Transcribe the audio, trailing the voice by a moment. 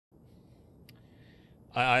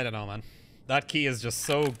I don't know, man. That key is just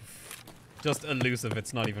so... just elusive,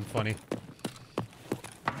 it's not even funny.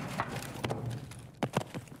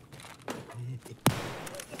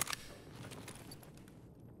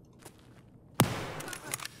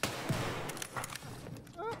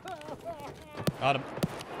 Got him.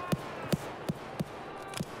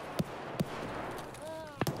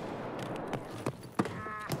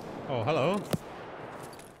 Oh, hello. I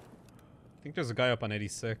think there's a guy up on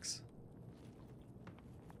 86.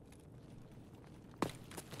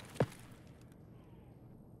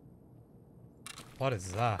 What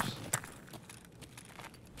is that?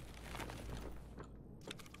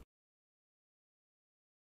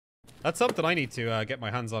 That's something I need to get my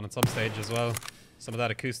hands on at some stage as well. Some of that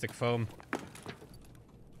acoustic foam. I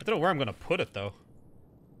don't know where I'm gonna put it though.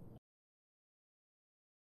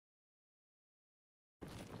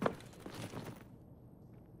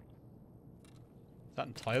 Is that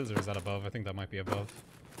in tiles or is that above? I think that might be above.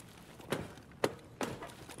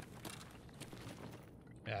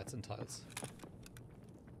 Yeah, it's in tiles.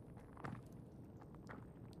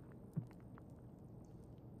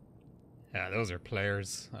 Yeah, those are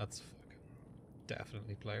players. That's fucking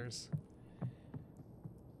definitely players.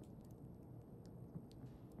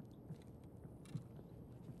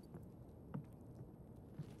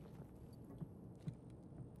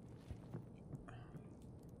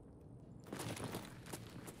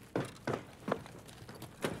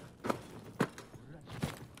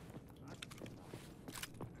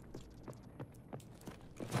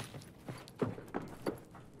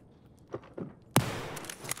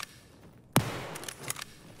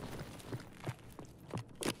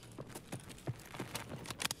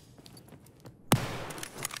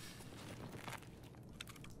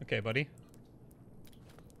 Okay, buddy.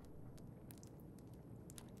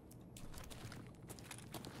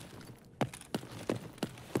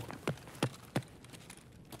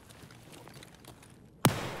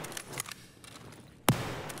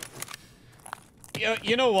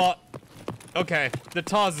 You know what? Okay, the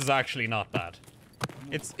TOZ is actually not bad.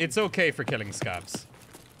 It's okay for killing scabs.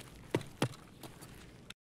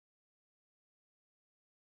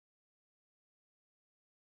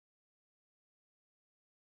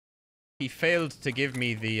 He failed to give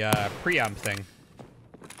me the preamp thing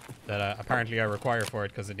that apparently I require for it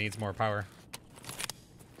because it needs more power.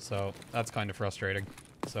 So that's kind of frustrating.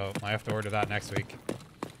 So I have to order that next week.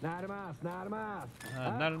 Not a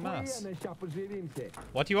mass.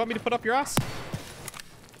 What do you want me to put up your ass?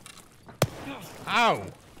 Ow!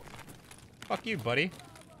 Fuck you, buddy.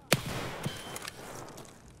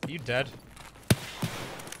 Are you dead?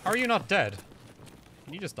 How are you not dead?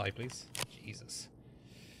 Can you just die, please? Jesus.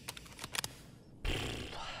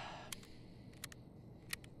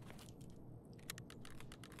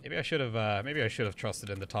 Maybe I should have trusted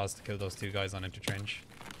in the TOZ to kill those two guys on interchange.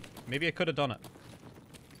 Maybe I could have done it.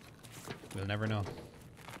 We'll never know.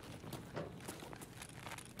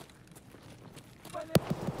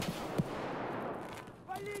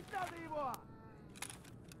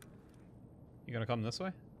 You gonna come this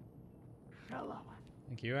way?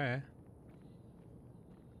 Thank you, eh?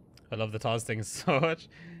 I love the TOZ thing so much.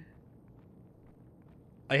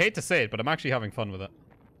 I hate to say it, but I'm actually having fun with it.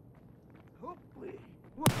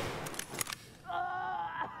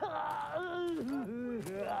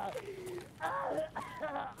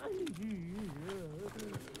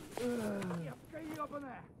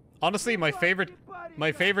 Honestly, my favorite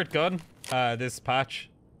gun this patch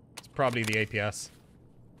is probably the APS.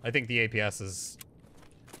 I think the APS is...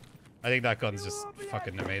 I think that gun's just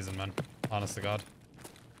fucking amazing, man. Honest to God.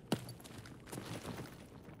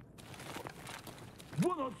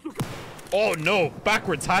 Oh no!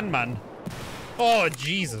 Backwards hand, man! Oh,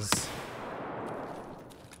 Jesus.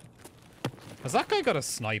 Has that guy got a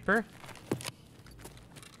sniper?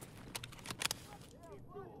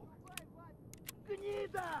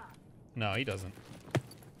 No, he doesn't.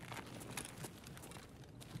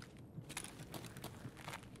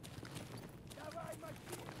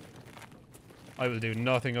 I will do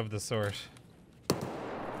nothing of the sort.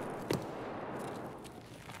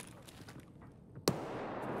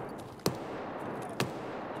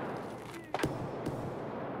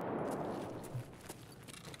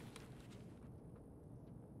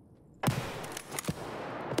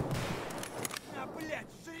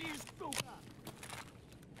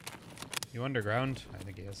 You underground? I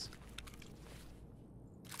think he is.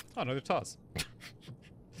 Oh, another TOZ.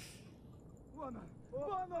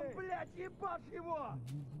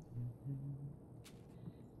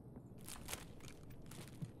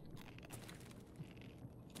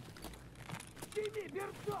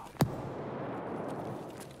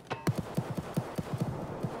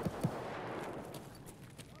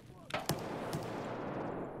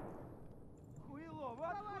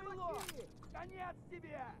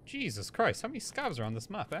 Jesus Christ, how many scavs are on this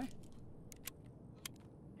map, eh?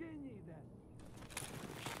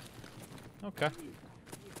 Okay.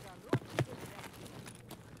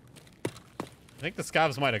 I think the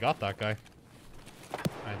scavs might have got that guy.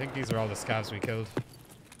 I think these are all the scavs we killed.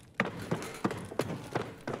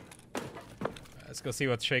 Let's go see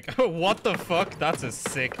what's shaking. Oh, what the fuck? That's a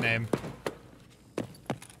sick name.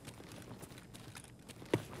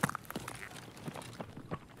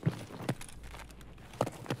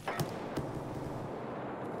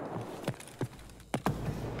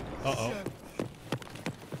 Uh-oh.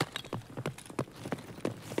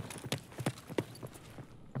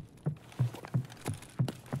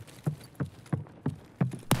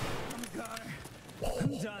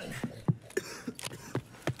 I'm done.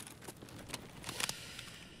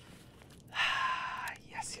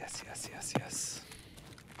 Yes.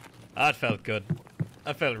 That felt good.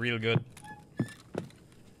 That felt real good.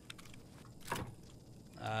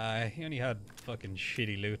 He only had fucking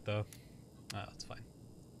shitty loot though. Ah, that's fine.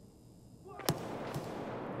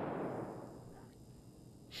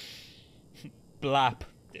 Blap.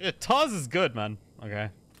 TOZ is good, man. Okay.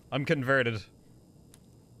 I'm converted.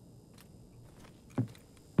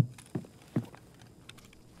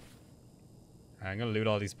 I'm gonna loot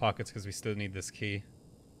all these pockets because we still need this key.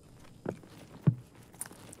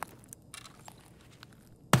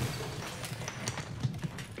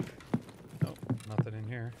 Oh, nothing in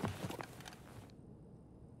here.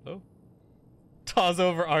 Oh. TOZ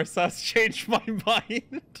over RSAS changed my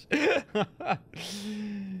mind.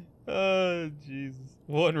 Oh, Jesus.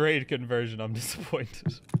 One raid conversion, I'm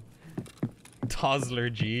disappointed.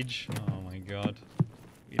 Tozler Jeej. Oh my god.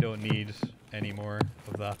 We don't need any more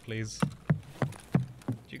of that, please.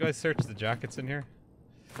 Do you guys search the jackets in here?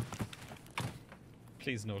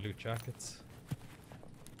 Please no loot jackets.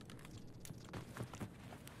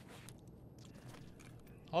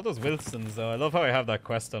 All those Wilsons though, I love how I have that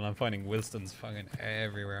quest on. I'm finding Wilsons fucking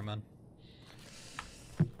everywhere, man.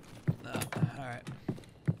 Alright.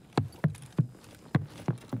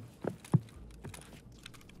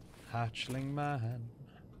 Hatchling man.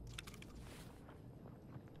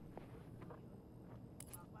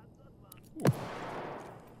 Ooh.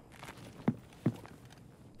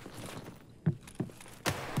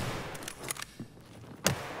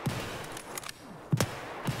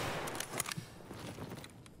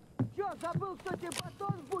 Забыл, кто тебе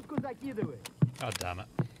батон в будку закидывает. God damn it.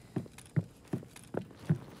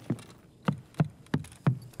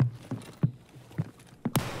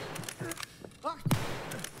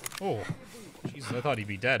 Oh, Jesus, I thought he'd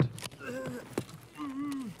be dead.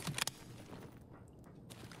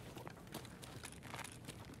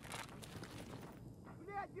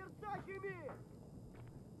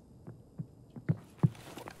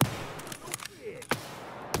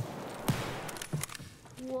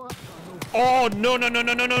 Oh no no no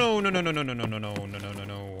no no no no no no no no no no no no no no no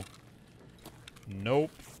no.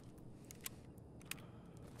 Nope.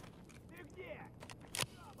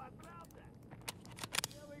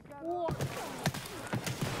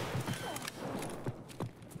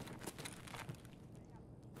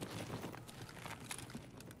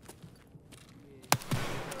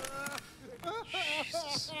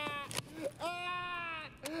 Jesus.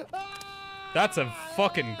 That's a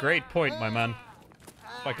fucking great point, my man.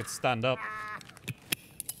 If I could stand up.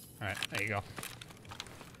 Alright, there you go.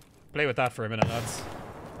 Play with that for a minute, lads.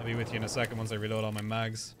 I'll be with you in a second once I reload all my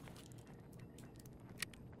mags.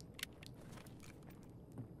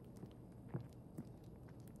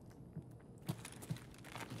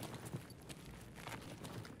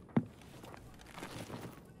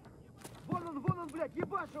 Вон он, блядь,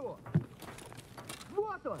 ебашь его!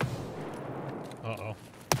 Вот он! Uh-oh.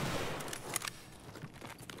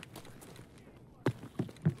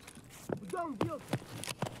 Куда он делся?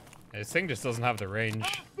 This thing just doesn't have the range.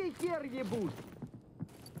 Ах ты хер ебут!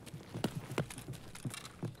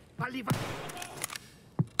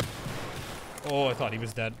 Oh, I thought he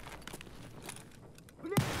was dead.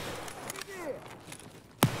 Блядь, иди!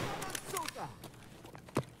 Сука!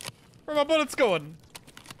 Where are my bullets going?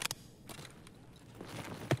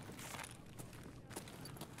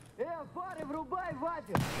 Фары врубай,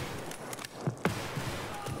 вафель!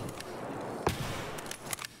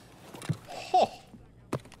 Oh.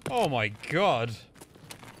 Oh my god.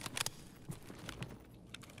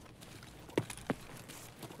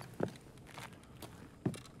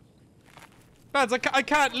 Lads, I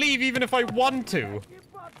can't leave even if I want to.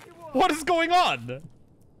 What is going on?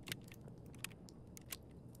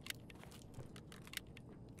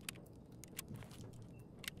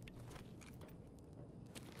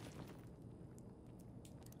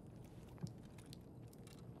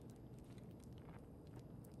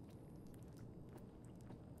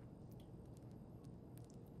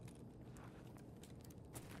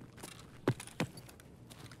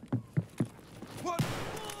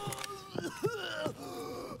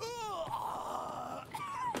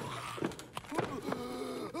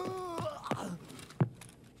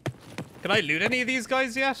 Did I loot any of these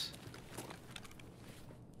guys yet?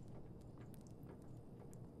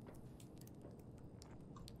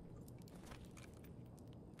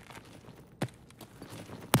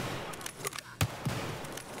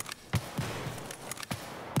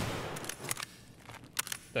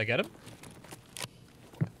 Did I get him?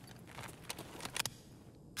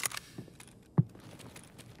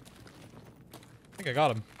 I think I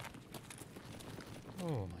got him.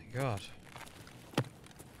 Oh my god.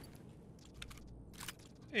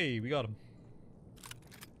 Hey, we got him.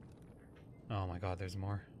 Oh my god, there's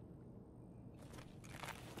more.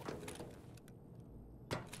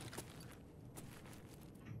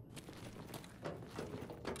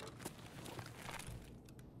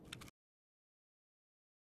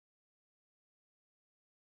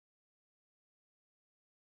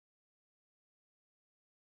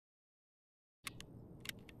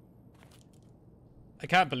 I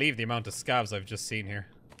can't believe the amount of scavs I've just seen here.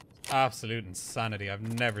 Absolute insanity. I've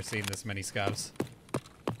never seen this many scavs.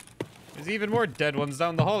 There's even more dead ones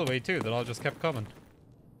down the hallway too that all just kept coming.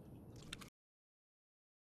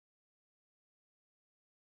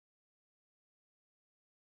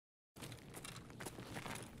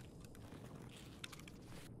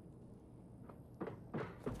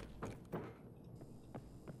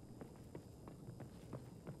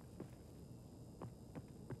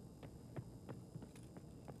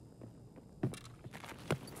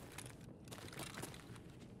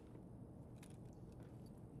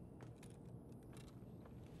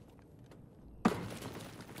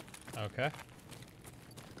 Okay.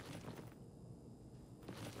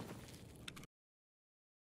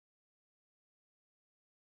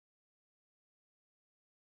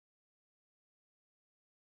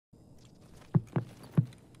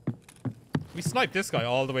 We sniped this guy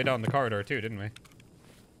all the way down the corridor too, didn't we?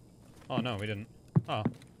 Oh no, we didn't. Oh.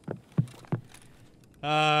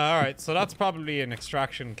 Alright, so that's probably an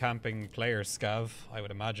extraction camping player scav, I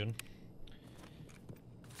would imagine.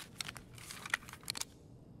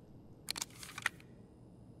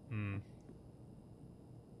 Hmm.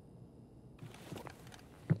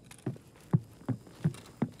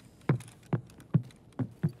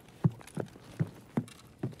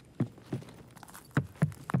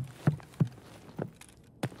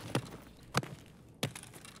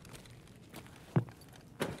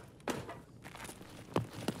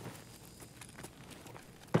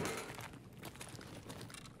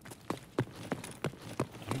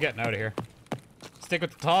 I'm getting out of here. Stick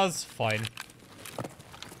with the TOZ? Fine.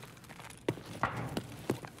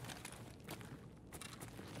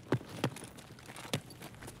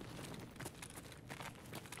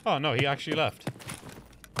 Oh no, he actually left.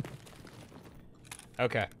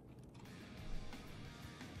 Okay.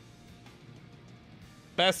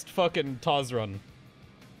 Best fucking TOZ run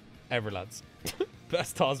ever, lads.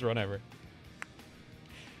 Best TOZ run ever.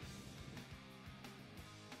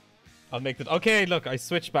 I'll make the... Okay, look, I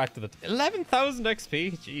switched back to the... 11,000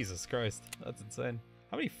 XP? Jesus Christ. That's insane.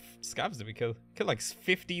 How many scavs did we kill? Killed like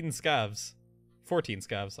 15 scavs. 14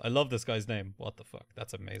 scavs. I love this guy's name. What the fuck?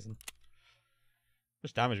 That's amazing. How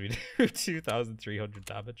much damage we do? 2,300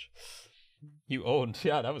 damage. You owned.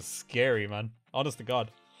 Yeah, that was scary, man. Honest to God.